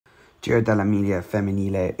Giro dell'Emilia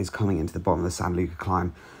Femminile is coming into the bottom of the San Luca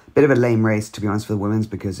climb. Bit of a lame race, to be honest, for the women's,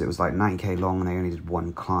 because it was like 90k long and they only did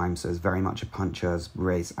one climb, so it's very much a puncher's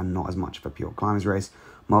race and not as much of a pure climbers race.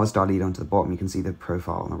 Movistar lead onto the bottom. You can see the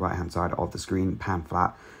profile on the right hand side of the screen, pan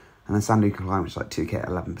flat. And then San Luca climb, which is like 2k at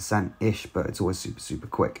 11%-ish, but it's always super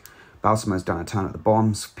quick. Balsamo's done a turn at the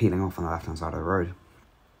bombs, peeling off on the left hand side of the road.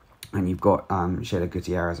 And you've got Sheila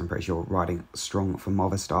Gutierrez, I'm pretty sure, riding strong for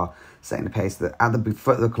Movistar, setting the pace. That at the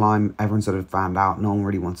foot of the climb, everyone sort of fanned out. No one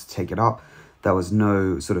really wanted to take it up. There was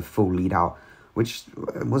no sort of full lead out, which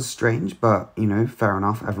was strange, but, you know, fair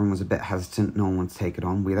enough. Everyone was a bit hesitant. No one wanted to take it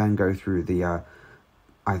on. We then go through the,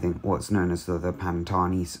 I think, what's known as the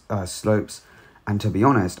Pantani slopes. And to be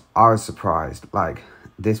honest, I was surprised. Like,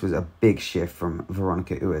 this was a big shift from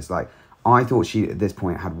Veronica Uis. Like, I thought she, at this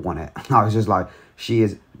point, had won it. I was just like, she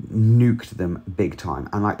has nuked them big time.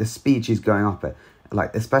 And, like, the speed she's going up at,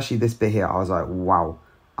 like, especially this bit here, I was like, wow,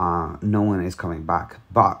 no one is coming back.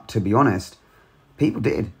 But, to be honest, people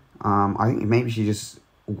did. I think maybe she just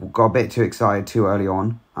got a bit too excited too early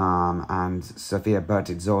on. And Sofia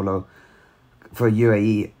Bertizzolo for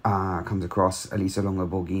UAE comes across. Elisa Longo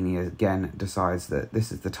Borghini again decides that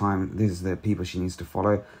this is the time, this is the people she needs to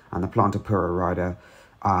follow. And the Planta Pura rider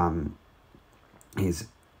is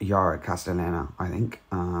Yara Castellana, I think,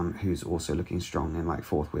 who's also looking strong in like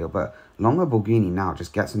fourth wheel. But Longo Borghini now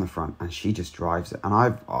just gets on the front and she just drives it. And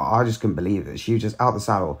I just couldn't believe it. She was just out the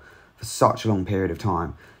saddle for such a long period of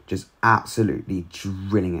time, just absolutely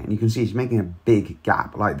drilling it. And you can see she's making a big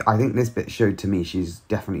gap. Like, I think this bit showed to me she's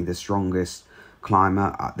definitely the strongest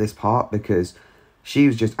climber at this part, because she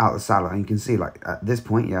was just out the saddle. And you can see, like, at this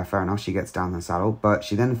point, yeah, fair enough, she gets down the saddle, but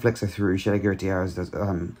she then flicks her through. Sheila Gutierrez does,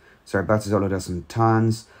 Bertazzolo does some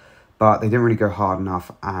turns, but they didn't really go hard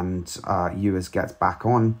enough, and Uis gets back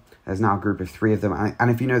on. There's now a group of three of them, and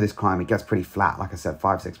if you know this climb, it gets pretty flat, like I said,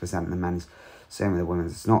 5-6% in the men's. Same with the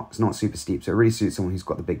women's. It's not super steep, so it really suits someone who's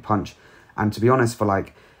got the big punch. And to be honest, for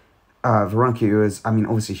like Veronica Uis, I mean,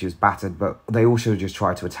 obviously she was battered, but they all should have just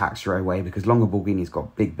tried to attack straight away, because Longo Borghini's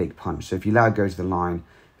got big punch. So if you let her go to the line,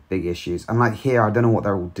 big issues. And like here, I don't know what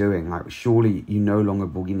they're all doing. Like, surely you know Longo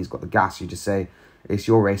Borghini's got the gas. You just say, it's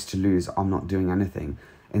your race to lose. I'm not doing anything.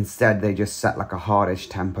 Instead, they just set like a hardish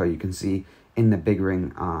tempo. You can see in the big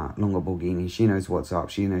ring, Longo Borghini, she knows what's up.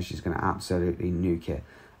 She knows she's going to absolutely nuke it.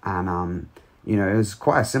 And you know, it was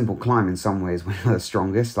quite a simple climb in some ways when you're the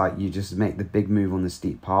strongest. Like, you just make the big move on the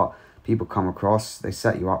steep part. People come across, they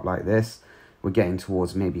set you up like this. We're getting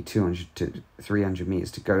towards maybe 200 to 300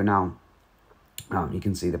 meters to go now. You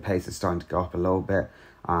can see the pace is starting to go up a little bit.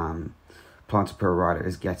 Planta Pura rider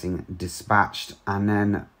is getting dispatched. And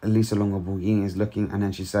then Elisa Longo Borghini is looking, and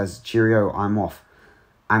then she says, cheerio, I'm off.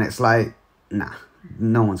 And it's like, nah,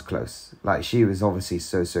 no one's close. Like, she was obviously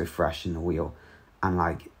so fresh in the wheel. And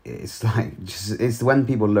like, it's like, just, it's when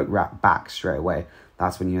people look back straight away,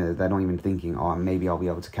 that's when, you know, they're not even thinking, oh, maybe I'll be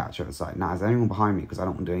able to catch her. It's like, nah, is there anyone behind me? Because I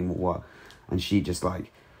don't want to do any more work. And she just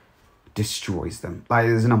like destroys them. Like,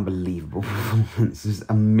 it's an unbelievable performance. It's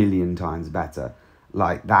a million times better.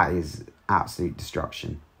 Like, that is absolute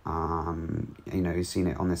destruction. You know, you've seen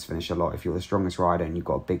it on this finish a lot. If you're the strongest rider and you've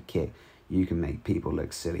got a big kit, you can make people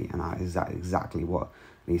look silly. And that is exactly what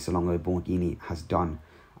Elisa Longo Borghini has done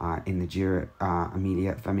in the Giro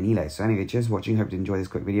Emilia Femminile. So anyway, cheers for watching. Hope you enjoyed this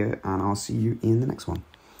quick video, and I'll see you in the next one.